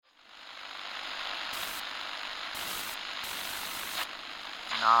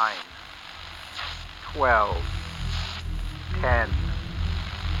9, 12, 10,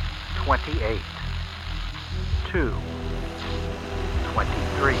 28, 2,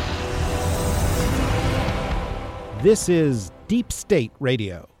 23. This is Deep State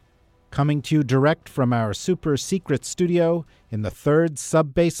Radio, coming to you direct from our super-secret studio in the third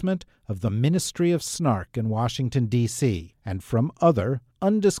sub-basement of the Ministry of Snark in Washington, D.C., and from other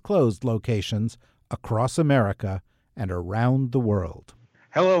undisclosed locations across America and around the world.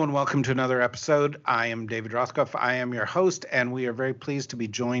 Hello and welcome to another episode. I am David Rothkopf. I am your host, and we are very pleased to be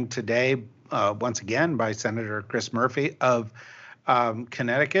joined today once again by Senator Chris Murphy of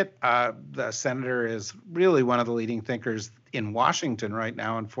Connecticut. The senator is really one of the leading thinkers in Washington right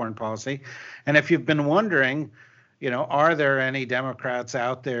now in foreign policy. And if you've been wondering, are there any Democrats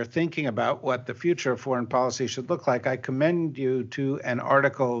out there thinking about what the future of foreign policy should look like, I commend you to an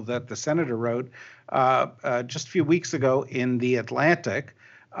article that the senator wrote just a few weeks ago in The Atlantic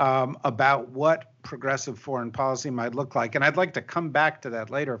about what progressive foreign policy might look like. And I'd like to come back to that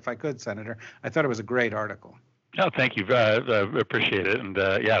later if I could, Senator. I thought it was a great article. Oh, thank you. Appreciate it. And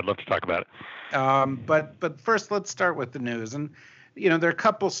I'd love to talk about it. But first, let's start with the news. And, there are a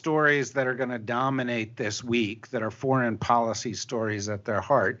couple stories that are going to dominate this week that are foreign policy stories at their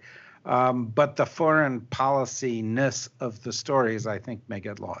heart. But the foreign policy-ness of the stories, I think, may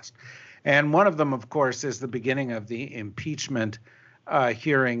get lost. And one of them, of course, is the beginning of the impeachment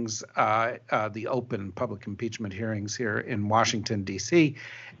hearings, the open public impeachment hearings here in Washington, D.C.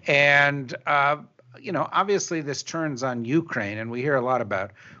 And obviously this turns on Ukraine, and we hear a lot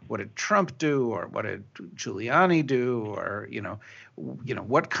about what did Trump do, or what did Giuliani do, or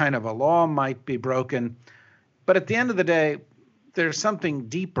what kind of a law might be broken. But at the end of the day, there's something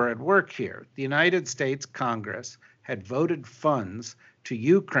deeper at work here. The United States Congress had voted funds to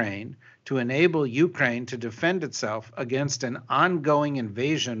Ukraine to enable Ukraine to defend itself against an ongoing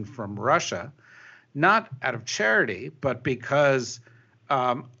invasion from Russia, not out of charity, but because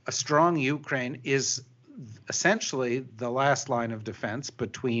a strong Ukraine is essentially the last line of defense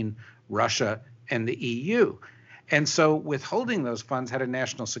between Russia and the EU. And so withholding those funds had a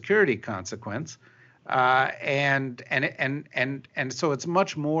national security consequence. And so it's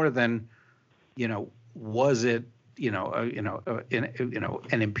much more than, was it,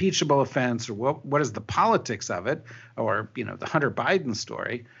 an impeachable offense, or what is the politics of it, or, the Hunter Biden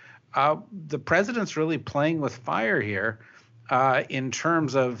story. The president's really playing with fire here in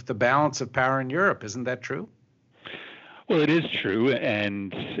terms of the balance of power in Europe. Isn't that true? Well, it is true.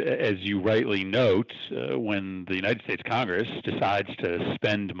 And as you rightly note, when the United States Congress decides to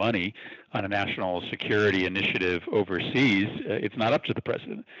spend money on a national security initiative overseas, it's not up to the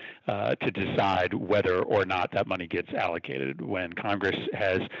president to decide whether or not that money gets allocated. When Congress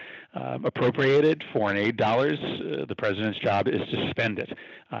has appropriated foreign aid dollars, the president's job is to spend it.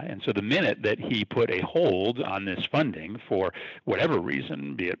 And so the minute that he put a hold on this funding for whatever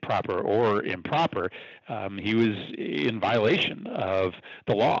reason, be it proper or improper, he was in violation of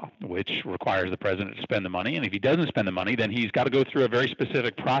the law, which requires the president to spend the money. And if he doesn't spend the money, then he's got to go through a very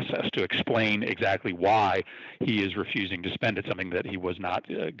specific process to explain exactly why he is refusing to spend it, something that he was not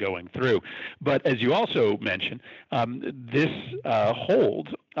going through. But as you also mentioned, this hold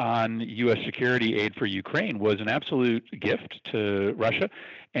on U.S. security aid for Ukraine was an absolute gift to Russia,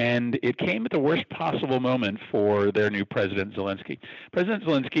 and it came at the worst possible moment for their new president, Zelensky. President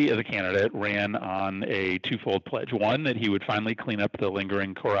Zelensky, as a candidate, ran on a twofold pledge. One, that he would finally clean up the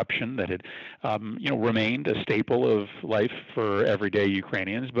lingering corruption that had remained a staple of life for everyday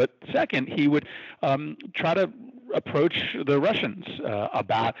Ukrainians. But second, he would try to approach the Russians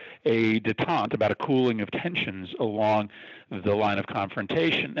about a detente, about a cooling of tensions along the line of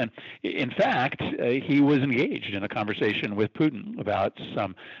confrontation. And in fact, he was engaged in a conversation with Putin about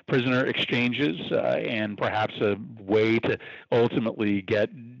some prisoner exchanges and perhaps a way to ultimately get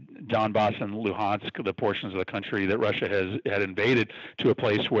Donbass and Luhansk, the portions of the country that Russia had invaded, to a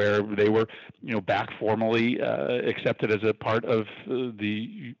place where they were, back formally accepted as a part of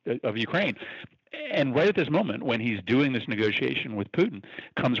Ukraine. And right at this moment, when he's doing this negotiation with Putin,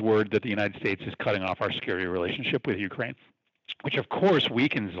 comes word that the United States is cutting off our security relationship with Ukraine, which of course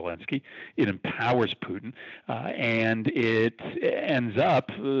weakens Zelensky. It empowers Putin, and it ends up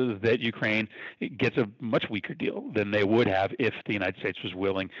that Ukraine gets a much weaker deal than they would have if the United States was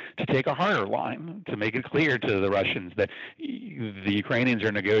willing to take a harder line to make it clear to the Russians that the Ukrainians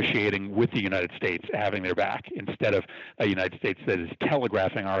are negotiating with the United States, having their back, instead of a United States that is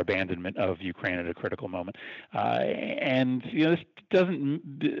telegraphing our abandonment of Ukraine at a critical moment. And this doesn't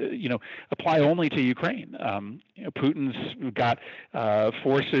apply only to Ukraine. Putin's got got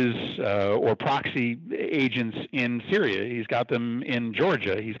forces or proxy agents in Syria. He's got them in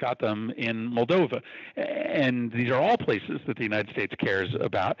Georgia. He's got them in Moldova. And these are all places that the United States cares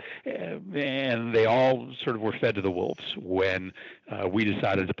about. And they all sort of were fed to the wolves when we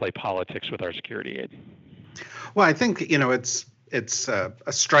decided to play politics with our security aid. Well, I think, it's a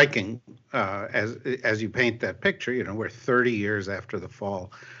striking as you paint that picture. We're 30 years after the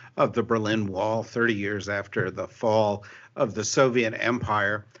fall of the Berlin Wall, 30 years after the fall of the Soviet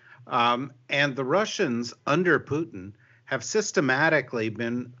Empire, and the Russians under Putin have systematically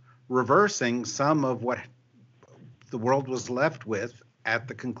been reversing some of what the world was left with at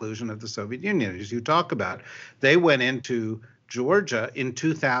the conclusion of the Soviet Union, as you talk about. They went into Georgia in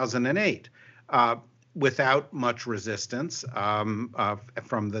 2008. Without much resistance from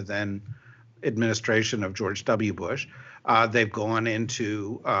the then administration of George W. Bush. They've gone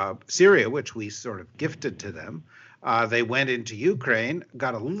into Syria, which we sort of gifted to them. They went into Ukraine,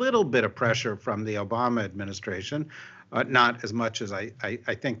 got a little bit of pressure from the Obama administration, not as much as I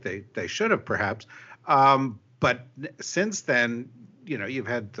think they should have perhaps. But since then, you've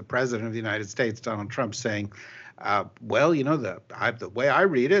had the president of the United States, Donald Trump, saying, the way I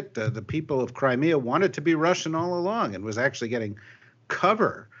read it, the people of Crimea wanted to be Russian all along, and was actually getting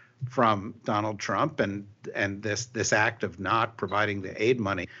cover from Donald Trump, and this act of not providing the aid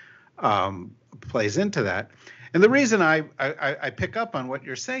money plays into that. And the reason I pick up on what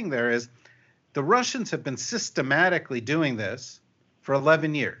you're saying there is the Russians have been systematically doing this for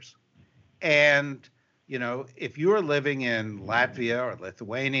 11 years. And, if you're living in Latvia or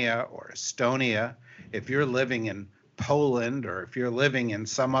Lithuania or Estonia, if you're living in Poland, or if you're living in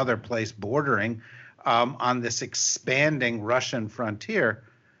some other place bordering on this expanding Russian frontier,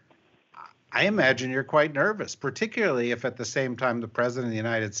 I imagine you're quite nervous, particularly if at the same time the president of the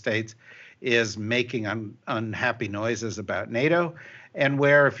United States is making unhappy noises about NATO, and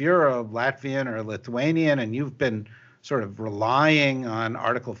where if you're a Latvian or a Lithuanian and you've been sort of relying on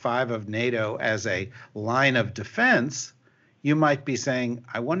Article 5 of NATO as a line of defense, you might be saying,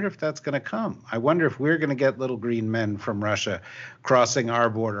 I wonder if that's going to come. I wonder if we're going to get little green men from Russia crossing our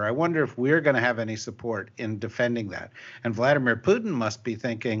border. I wonder if we're going to have any support in defending that. And Vladimir Putin must be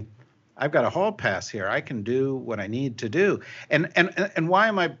thinking, I've got a hall pass here. I can do what I need to do. And why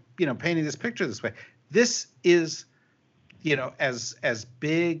am I, painting this picture this way? This is, as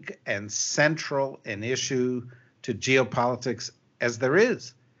big and central an issue to geopolitics as there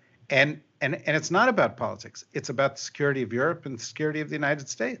is. And it's not about politics. It's about the security of Europe and the security of the United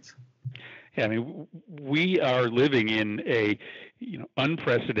States. Yeah, we are living in a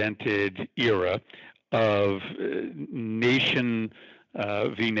unprecedented era of nation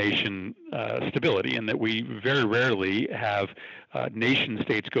v. nation stability, and that we very rarely have nation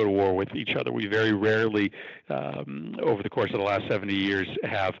states go to war with each other. We very rarely, over the course of the last 70 years,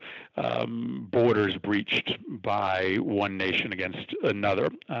 have borders breached by one nation against another.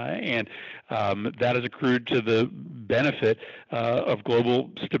 And that has accrued to the benefit of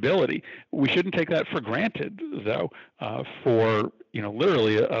global stability. We shouldn't take that for granted, though. For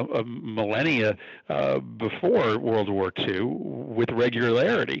literally a millennia before World War II, with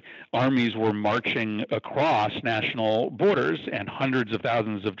regularity, armies were marching across national borders, and hundreds of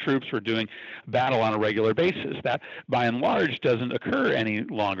thousands of troops were doing battle on a regular basis. That, by and large, doesn't occur any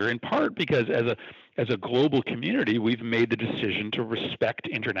longer, in part because as a global community, we've made the decision to respect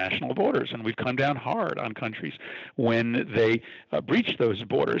international borders, and we've come down hard on countries when they breach those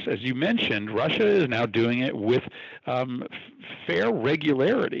borders. As you mentioned, Russia is now doing it with fair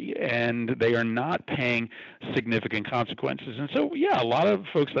regularity, and they are not paying significant consequences. And so, yeah, a lot of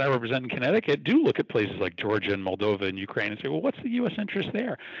folks that I represent in Connecticut do look at places like Georgia and Moldova and Ukraine and say, well, what's the U.S. interest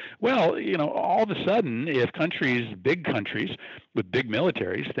there? Well, all of a sudden, if countries, big countries with big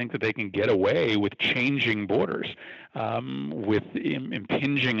militaries, think that they can get away with changing borders, with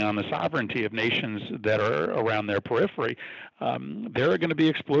impinging on the sovereignty of nations that are around their periphery, there are going to be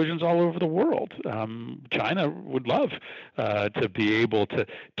explosions all over the world. China would love to be able to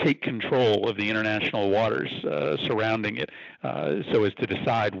take control of the international waters surrounding it, so as to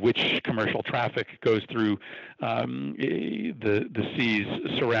decide which commercial traffic goes through the seas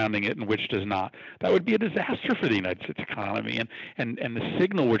surrounding it and which does not. That would be a disaster for the United States economy. And the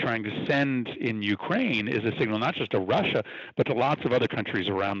signal we're trying to send in Ukraine is a signal not just to Russia, but to lots of other countries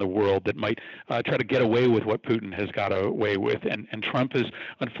around the world that might try to get away with what Putin has got away with. And Trump is,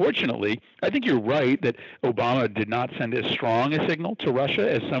 unfortunately, I think you're right that Obama did not send as strong a signal to Russia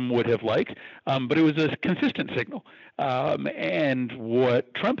as some would have liked, but it was a consistent signal. And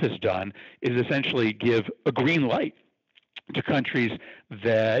what Trump has done is essentially give a green light to countries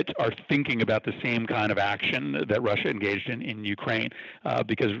that are thinking about the same kind of action that Russia engaged in Ukraine.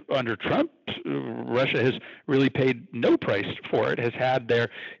 Because under Trump, Russia has really paid no price for it, has had their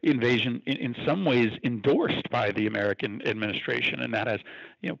invasion in some ways endorsed by the American administration, and that has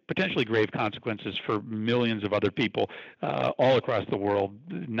potentially grave consequences for millions of other people all across the world,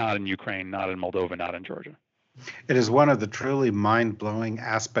 not in Ukraine, not in Moldova, not in Georgia. It is one of the truly mind-blowing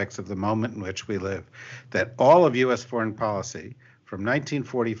aspects of the moment in which we live, that all of U.S. foreign policy from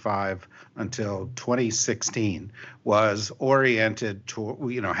 1945 until 2016 was oriented to,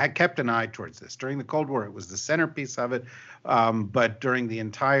 had kept an eye towards this. During the Cold War, it was the centerpiece of it, but during the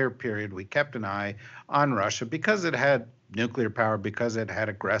entire period, we kept an eye on Russia because it had nuclear power, because it had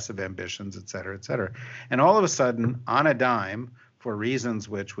aggressive ambitions, et cetera, et cetera. And all of a sudden, on a dime, for reasons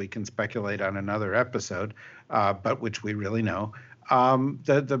which we can speculate on another episode, but which we really know,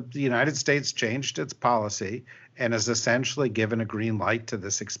 the United States changed its policy and has essentially given a green light to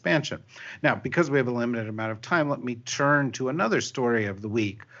this expansion. Now, because we have a limited amount of time, let me turn to another story of the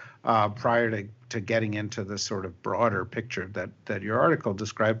week prior to getting into the sort of broader picture that your article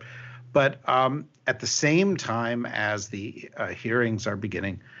described. But at the same time as the hearings are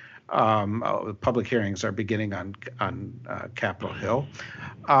beginning, public hearings are beginning on Capitol Hill.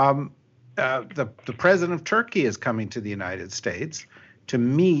 The president of Turkey is coming to the United States to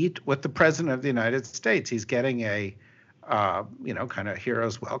meet with the president of the United States. He's getting a kind of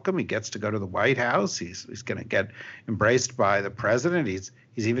hero's welcome. He gets to go to the White House. He's going to get embraced by the president. He's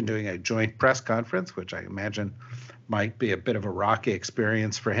even doing a joint press conference, which I imagine might be a bit of a rocky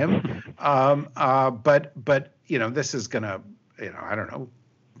experience for him. But this is going to, I don't know,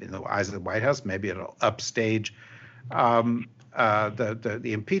 in the eyes of the White House, maybe it'll upstage the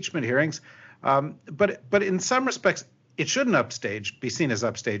impeachment hearings. But in some respects, it shouldn't be seen as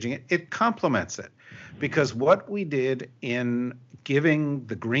upstaging it. It complements it, because what we did in giving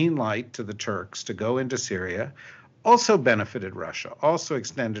the green light to the Turks to go into Syria also benefited Russia, also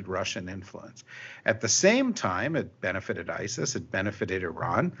extended Russian influence. At the same time, it benefited ISIS, it benefited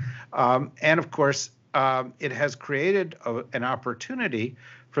Iran, and of course, it has created an opportunity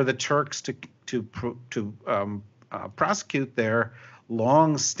for the Turks to prosecute their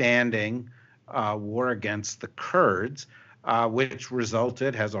long-standing war against the Kurds, which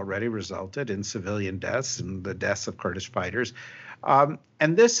has already resulted in civilian deaths and the deaths of Kurdish fighters.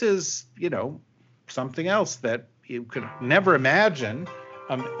 And this is, something else that you could never imagine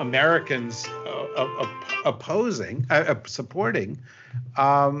Americans supporting,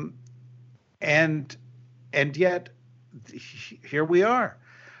 and yet here we are.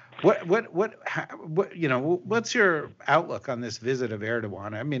 What's your outlook on this visit of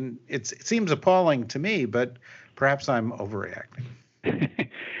Erdogan? I mean, it seems appalling to me, but perhaps I'm overreacting.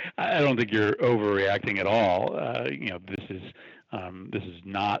 I don't think you're overreacting at all. This is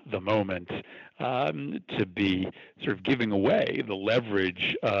not the moment to be sort of giving away the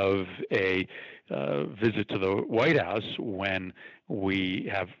leverage of a visit to the White House when we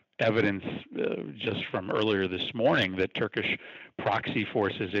have evidence just from earlier this morning that Turkish proxy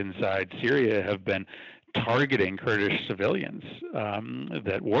forces inside Syria have been targeting Kurdish civilians,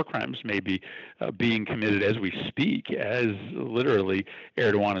 that war crimes may be being committed as we speak, as literally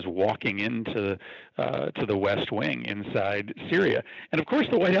Erdogan is walking into to the West Wing inside Syria. And of course,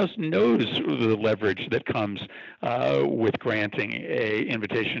 the White House knows the leverage that comes with granting an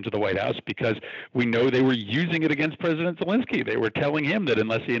invitation to the White House, because we know they were using it against President Zelensky. They were telling him that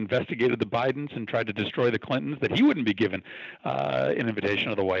unless he investigated the Bidens and tried to destroy the Clintons, that he wouldn't be given an invitation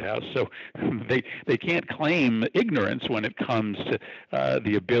to the White House. So they can't claim ignorance when it comes to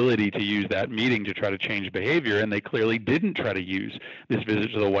the ability to use that meeting to try to change behavior, and they clearly didn't try to use this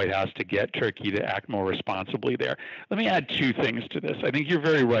visit to the White House to get Turkey to act more responsibly there. Let me add two things to this. I think you're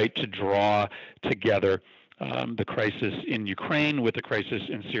very right to draw together the crisis in Ukraine with the crisis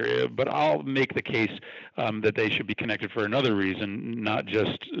in Syria, but I'll make the case that they should be connected for another reason, not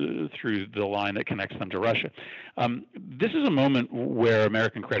just through the line that connects them to Russia. This is a moment where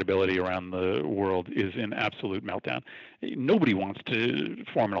American credibility around the world is in absolute meltdown. Nobody wants to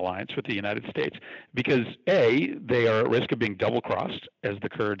form an alliance with the United States because, A, they are at risk of being double-crossed, as the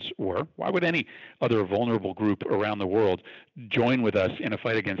Kurds were. Why would any other vulnerable group around the world join with us in a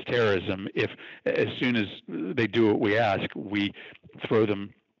fight against terrorism if, as soon as they do what we ask, we throw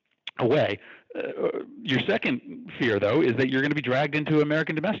them away? Your second fear, though, is that you're going to be dragged into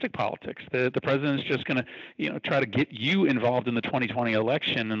American domestic politics. The president's just going to, try to get you involved in the 2020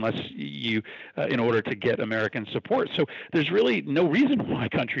 election unless you, in order to get American support. So there's really no reason why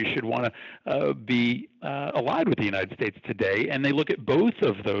countries should want to be allied with the United States today. And they look at both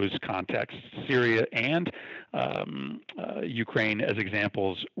of those contexts, Syria and Ukraine, as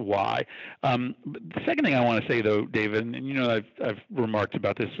examples why. The second thing I want to say, though, David, and I've remarked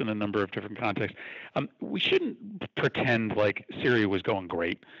about this in a number of different contexts. We shouldn't pretend like Syria was going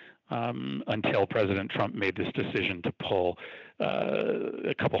great until President Trump made this decision to pull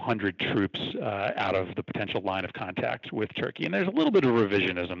a couple hundred troops out of the potential line of contact with Turkey. And there's a little bit of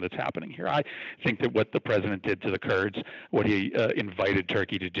revisionism that's happening here. I think that what the president did to the Kurds, what he invited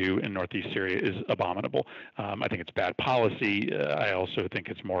Turkey to do in northeast Syria, is abominable. I think it's bad policy. I also think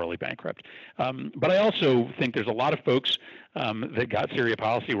it's morally bankrupt. But I also think there's a lot of folks that got Syria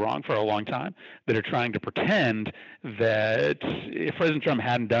policy wrong for a long time that are trying to pretend that if President Trump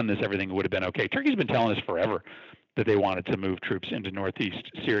hadn't done this, everything would have been okay. Turkey's been telling us forever that they wanted to move troops into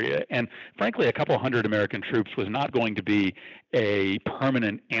northeast Syria. And frankly, a couple hundred American troops was not going to be a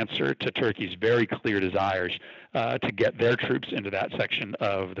permanent answer to Turkey's very clear desires to get their troops into that section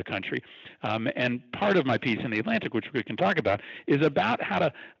of the country. And part of my piece in The Atlantic, which we can talk about, is about how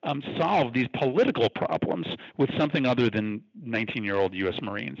to solve these political problems with something other than 19-year-old U.S.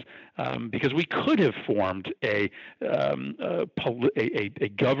 Marines. Because we could have formed a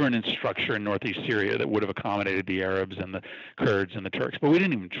governance structure in northeast Syria that would have accommodated the Arabs and the Kurds and the Turks, but we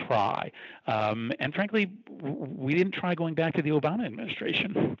didn't even try. And frankly, we didn't try going back to the Obama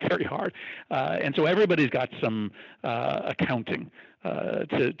administration very hard. And so everybody's got some accounting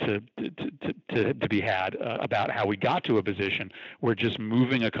to be had about how we got to a position where just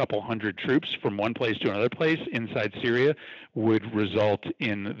moving a couple hundred troops from one place to another place inside Syria would result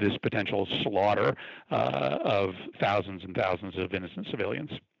in this potential slaughter of thousands and thousands of innocent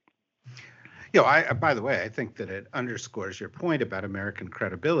civilians. By the way, I think that it underscores your point about American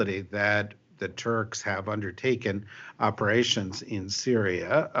credibility that the Turks have undertaken operations in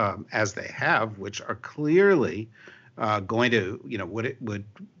Syria as they have, which are clearly going to, would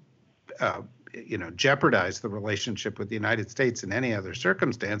jeopardize the relationship with the United States in any other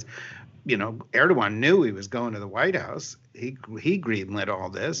circumstance. Erdogan knew he was going to the White House. He greenlit all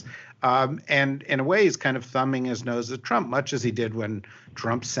this. And in a way, he's kind of thumbing his nose at Trump, much as he did when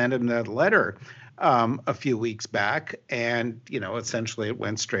Trump sent him that letter a few weeks back. And, essentially it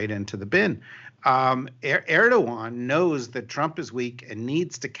went straight into the bin. Erdogan knows that Trump is weak and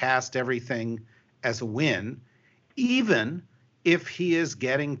needs to cast everything as a win, even if he is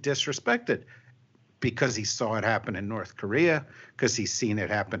getting disrespected, because he saw it happen in North Korea, because he's seen it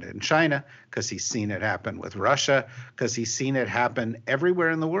happen in China, because he's seen it happen with Russia, because he's seen it happen everywhere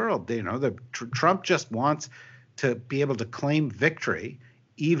in the world. Trump just wants to be able to claim victory,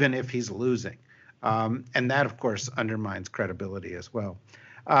 even if he's losing. And that, of course, undermines credibility as well.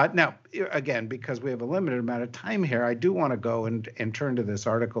 Now, again, because we have a limited amount of time here, I do want to go and turn to this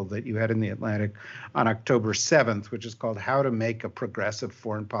article that you had in The Atlantic on October 7th, which is called How to Make a Progressive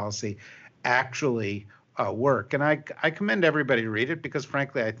Foreign Policy Actually Work. And I commend everybody to read it because,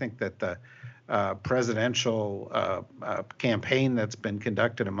 frankly, I think that the presidential campaign that's been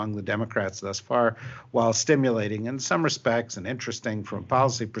conducted among the Democrats thus far, while stimulating in some respects and interesting from a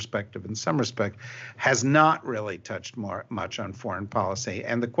policy perspective in some respect, has not really touched much on foreign policy.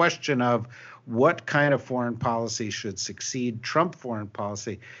 And the question of what kind of foreign policy should succeed Trump foreign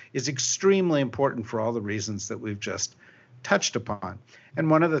policy is extremely important for all the reasons that we've just touched upon. And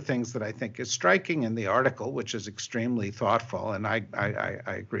one of the things that I think is striking in the article, which is extremely thoughtful, and I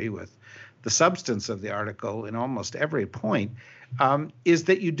agree with the substance of the article in almost every point, is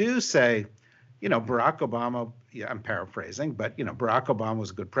that you do say, Barack Obama, I'm paraphrasing, but, Barack Obama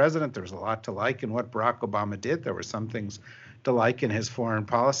was a good president. There was a lot to like in what Barack Obama did. There were some things to like in his foreign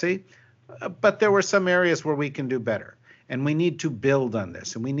policy, but there were some areas where we can do better. And we need to build on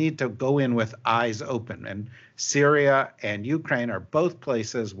this, and we need to go in with eyes open. And Syria and Ukraine are both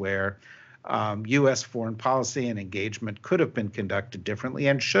places where U.S. foreign policy and engagement could have been conducted differently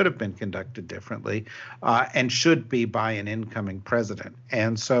and should have been conducted differently and should be by an incoming president.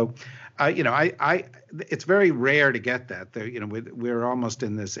 And so, it's very rare to get that. We're almost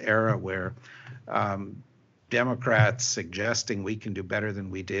in this era where Democrats suggesting we can do better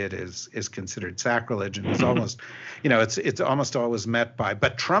than we did is considered sacrilege, and it's almost, it's almost always met by,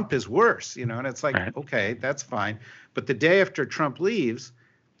 but Trump is worse, and it's like, right. Okay, that's fine. But the day after Trump leaves,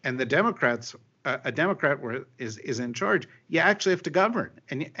 and the Democrats, a Democrat is in charge, you actually have to govern,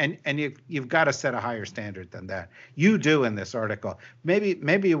 and you've got to set a higher standard than that. You do in this article.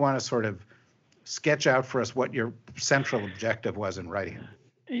 Maybe you want to sort of sketch out for us what your central objective was in writing it.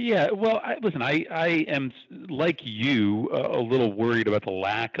 Yeah, well, listen, I am, like you, a little worried about the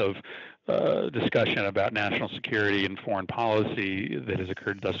lack of discussion about national security and foreign policy that has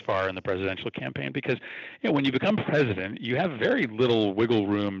occurred thus far in the presidential campaign, because when you become president, you have very little wiggle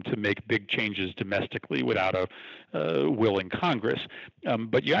room to make big changes domestically without a willing Congress.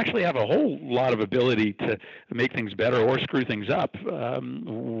 But you actually have a whole lot of ability to make things better or screw things up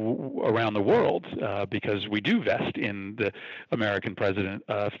around the world, because we do vest in the American president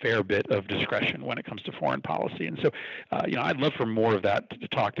a fair bit of discretion when it comes to foreign policy. And so, I'd love for more of that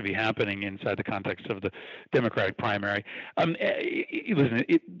talk to be happening inside the context of the Democratic primary. Listen,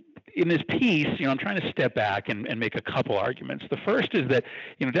 in this piece, I'm trying to step back and make a couple arguments. The first is that,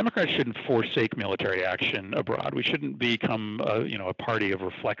 Democrats shouldn't forsake military action abroad. We shouldn't become, a party of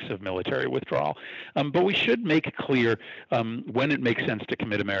reflexive military withdrawal. But we should make clear when it makes sense to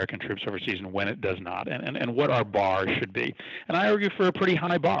commit American troops overseas and when it does not, and what our bar should be. And I argue for a pretty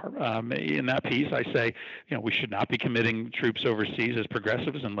high bar. In that piece, I say, we should not be committing troops overseas as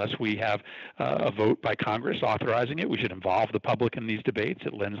progressives unless we have a vote by Congress authorizing it. We should involve the public in these debates.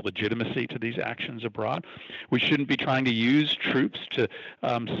 It lends legitimacy to these actions abroad. We shouldn't be trying to use troops to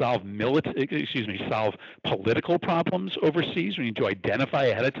solve political problems overseas. We need to identify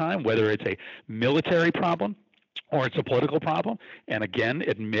ahead of time whether it's a military problem or it's a political problem, and again,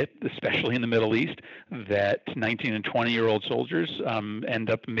 admit, especially in the Middle East, that 19 and 20-year-old soldiers end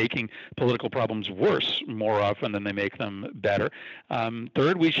up making political problems worse more often than they make them better.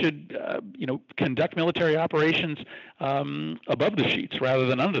 Third, we should, conduct military operations above the sheets rather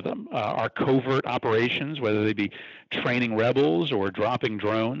than under them. Our covert operations, whether they be training rebels or dropping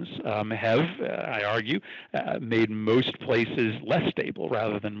drones, have, I argue, made most places less stable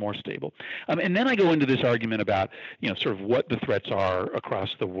rather than more stable. And then I go into this argument about, sort of what the threats are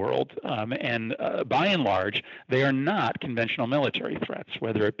across the world. And by and large, they are not conventional military threats,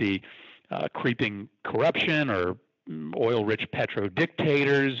 whether it be creeping corruption or oil-rich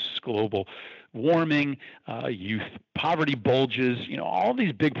petro-dictators, global warming, youth poverty bulges, all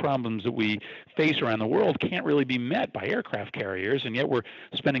these big problems that we face around the world can't really be met by aircraft carriers, and yet we're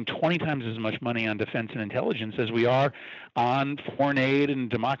spending 20 times as much money on defense and intelligence as we are on foreign aid and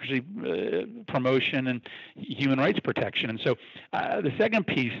democracy promotion and human rights protection. And so the second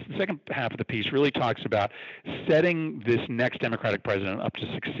half of the piece really talks about setting this next Democratic president up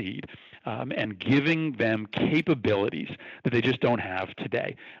to succeed. And giving them capabilities that they just don't have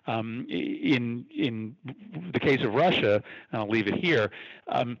today. In the case of Russia, and I'll leave it here,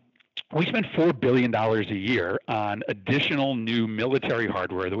 we spend $4 billion a year on additional new military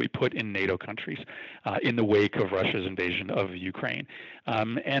hardware that we put in NATO countries in the wake of Russia's invasion of Ukraine.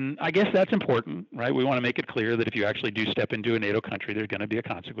 And I guess that's important, right? We want to make it clear that if you actually do step into a NATO country, there's going to be a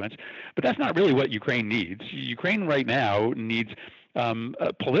consequence. But that's not really what Ukraine needs. Ukraine right now needs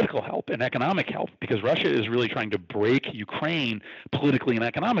political help and economic help, because Russia is really trying to break Ukraine politically and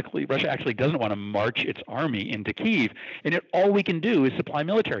economically. Russia actually doesn't want to march its army into Kyiv, and all we can do is supply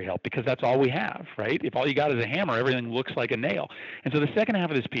military help, because that's all we have, right? If all you got is a hammer, everything looks like a nail. And so the second half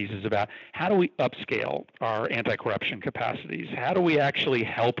of this piece is about how do we upscale our anti-corruption capacities? How do we actually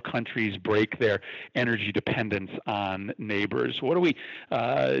help countries break their energy dependence on neighbors? What do we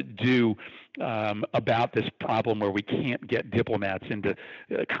do about this problem where we can't get diplomats into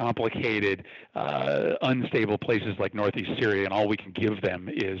complicated, unstable places like northeast Syria, and all we can give them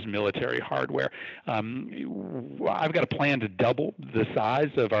is military hardware? I've got a plan to double the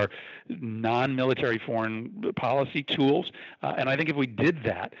size of our non-military foreign policy tools, and I think if we did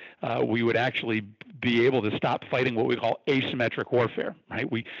that, we would actually be able to stop fighting what we call asymmetric warfare, right?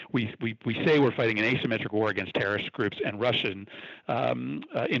 We say we're fighting an asymmetric war against terrorist groups and Russian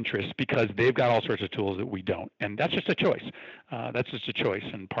interests because they've got all sorts of tools that we don't, and that's just a choice.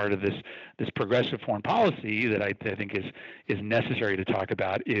 And part of this progressive foreign policy that I think is necessary to talk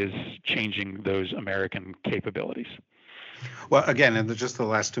about is changing those American capabilities. Well, again, in just the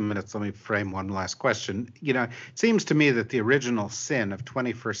last 2 minutes, let me frame one last question. It seems to me that the original sin of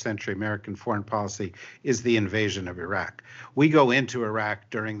 21st century American foreign policy is the invasion of Iraq. We go into Iraq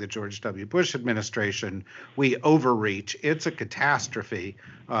during the George W. Bush administration. We overreach. It's a catastrophe.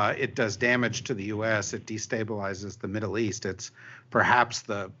 It does damage to the U.S. It destabilizes the Middle East. It's perhaps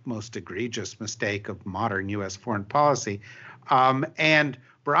the most egregious mistake of modern U.S. foreign policy. And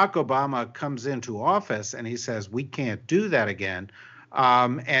Barack Obama comes into office and he says, we can't do that again,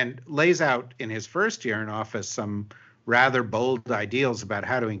 and lays out in his first year in office some rather bold ideals about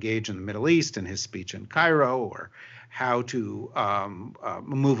how to engage in the Middle East in his speech in Cairo, or how to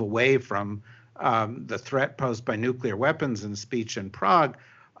move away from the threat posed by nuclear weapons in speech in Prague.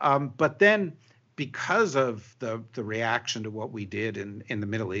 But then because of the reaction to what we did in the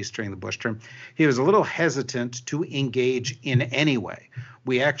Middle East during the Bush term, he was a little hesitant to engage in any way.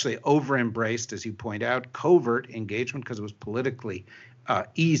 We actually over-embraced, as you point out, covert engagement because it was politically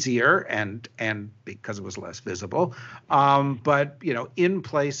easier and because it was less visible. But in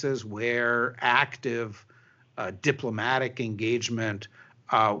places where active diplomatic engagement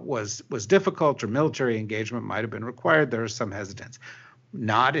was difficult, or military engagement might have been required, there was some hesitance.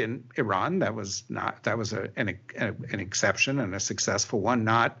 Not in Iran. That was an exception and a successful one.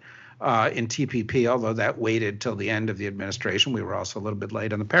 Not in TPP, although that waited till the end of the administration. We were also a little bit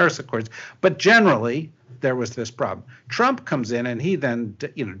late on the Paris Accords. But generally, there was this problem. Trump comes in and he then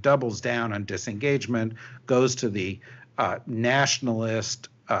doubles down on disengagement, goes to the nationalist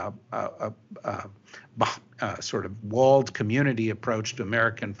sort of walled community approach to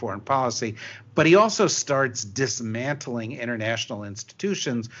American foreign policy, but he also starts dismantling international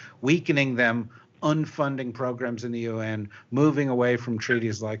institutions, weakening them, unfunding programs in the UN, moving away from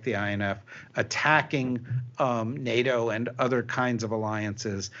treaties like the INF, attacking NATO and other kinds of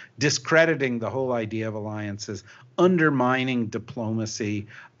alliances, discrediting the whole idea of alliances, undermining diplomacy,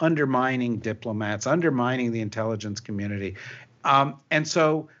 undermining diplomats, undermining the intelligence community. And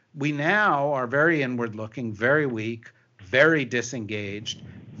so we now are very inward looking, very weak, very disengaged,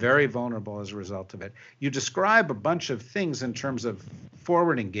 very vulnerable as a result of it. You describe a bunch of things in terms of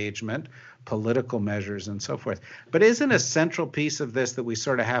forward engagement, political measures, and so forth. But isn't a central piece of this that we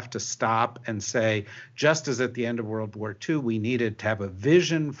sort of have to stop and say, just as at the end of World War II, we needed to have a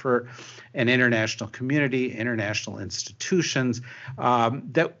vision for an international community, international institutions,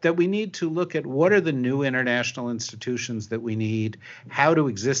 that we need to look at what are the new international institutions that we need, how do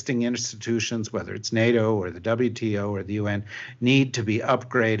existing institutions, whether it's NATO or the WTO or the UN, need to be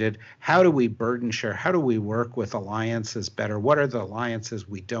upgraded, how do we burden share, how do we work with alliances better, what are the alliances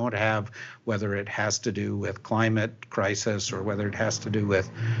we don't have, whether it has to do with climate crisis or whether it has to do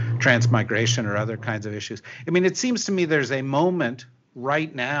with transmigration or other kinds of issues. I mean, it seems to me there's a moment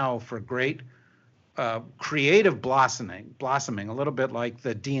right now for great creative blossoming, a little bit like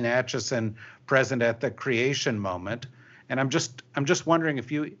the Dean Acheson present at the creation moment. And I'm just wondering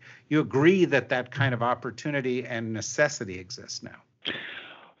if you agree that kind of opportunity and necessity exists now.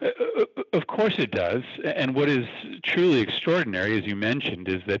 Of course it does. And what is truly extraordinary, as you mentioned,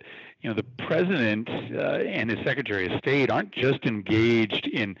 is that the president and his Secretary of State aren't just engaged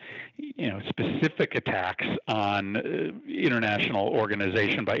in specific attacks on international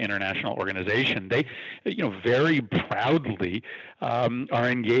organization by international organization. They very proudly are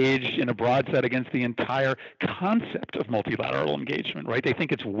engaged in a broadside against the entire concept of multilateral engagement, right? They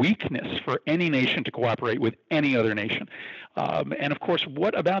think it's weakness for any nation to cooperate with any other nation. And of course,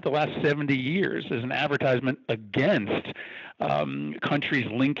 what about the last 70 years is an advertisement against countries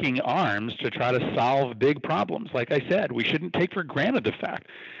linking arms to try to solve big problems? Like I said, we shouldn't take for granted the fact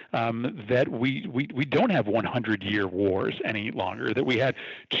that we don't have 100-year wars any longer, that we had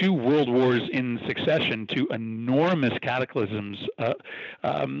 2 world wars in succession, 2 enormous cataclysms,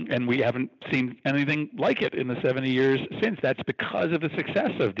 and we haven't seen anything like it in the 70 years since. That's because of the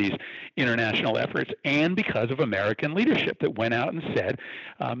success of these international efforts and because of American leadership that went out and said,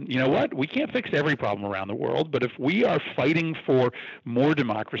 you know what, we can't fix every problem around the world, but if we are fighting for more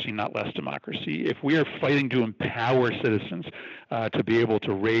democracy, not less democracy, if we are fighting to empower citizens to be able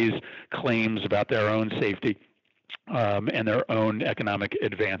to raise claims about their own safety and their own economic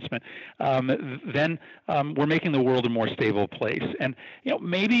advancement, then we're making the world a more stable place. And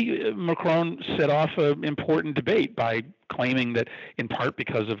maybe Macron set off an important debate by claiming that, in part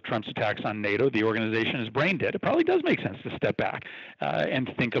because of Trump's attacks on NATO, the organization is brain dead. It probably does make sense to step back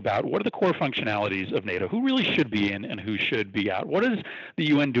and think about what are the core functionalities of NATO, who really should be in and who should be out. What is the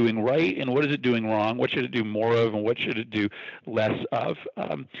UN doing right and what is it doing wrong? What should it do more of and what should it do less of?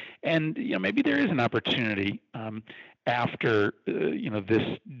 And maybe there is an opportunity after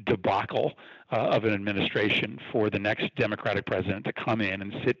this debacle of an administration for the next Democratic president to come in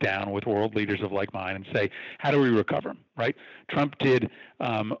and sit down with world leaders of like mind and say, how do we recover? Right? Trump did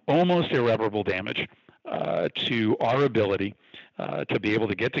almost irreparable damage to our ability to be able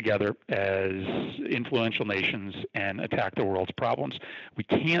to get together as influential nations and attack the world's problems. We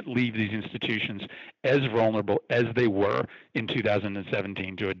can't leave these institutions as vulnerable as they were in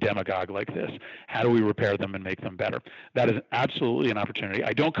 2017 to a demagogue like this. How do we repair them and make them better? That is absolutely an opportunity.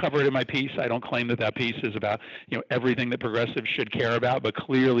 I don't cover it in my piece. I don't claim that piece is about everything that progressives should care about, but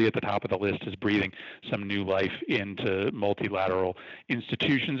clearly at the top of the list is breathing some new life into multilateral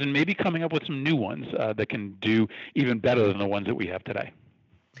institutions and maybe coming up with some new ones that can do even better than the ones that we have today.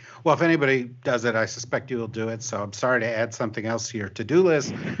 Well, if anybody does it, I suspect you will do it. So I'm sorry to add something else to your to-do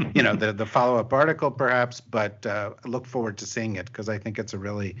list, the follow-up article perhaps, but I look forward to seeing it because I think it's a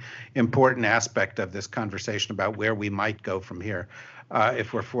really important aspect of this conversation about where we might go from here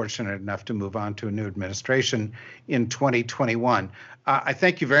if we're fortunate enough to move on to a new administration in 2021. I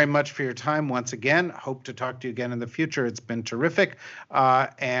thank you very much for your time once again. Hope to talk to you again in the future. It's been terrific.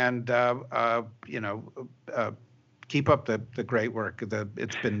 Keep up the great work.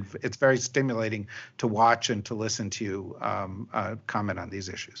 It's very stimulating to watch and to listen to you comment on these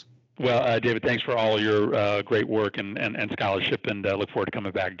issues. Well, David, thanks for all your great work and scholarship, and look forward to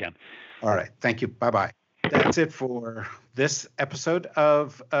coming back again. All right. Thank you. Bye-bye. That's it for this episode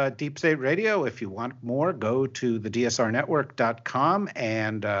of Deep State Radio. If you want more, go to thedsrnetwork.com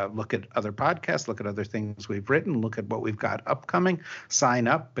and look at other podcasts, look at other things we've written, look at what we've got upcoming, sign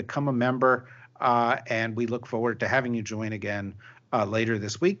up, become a member, and we look forward to having you join again later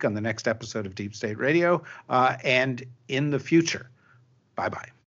this week on the next episode of Deep State Radio and in the future. Bye-bye.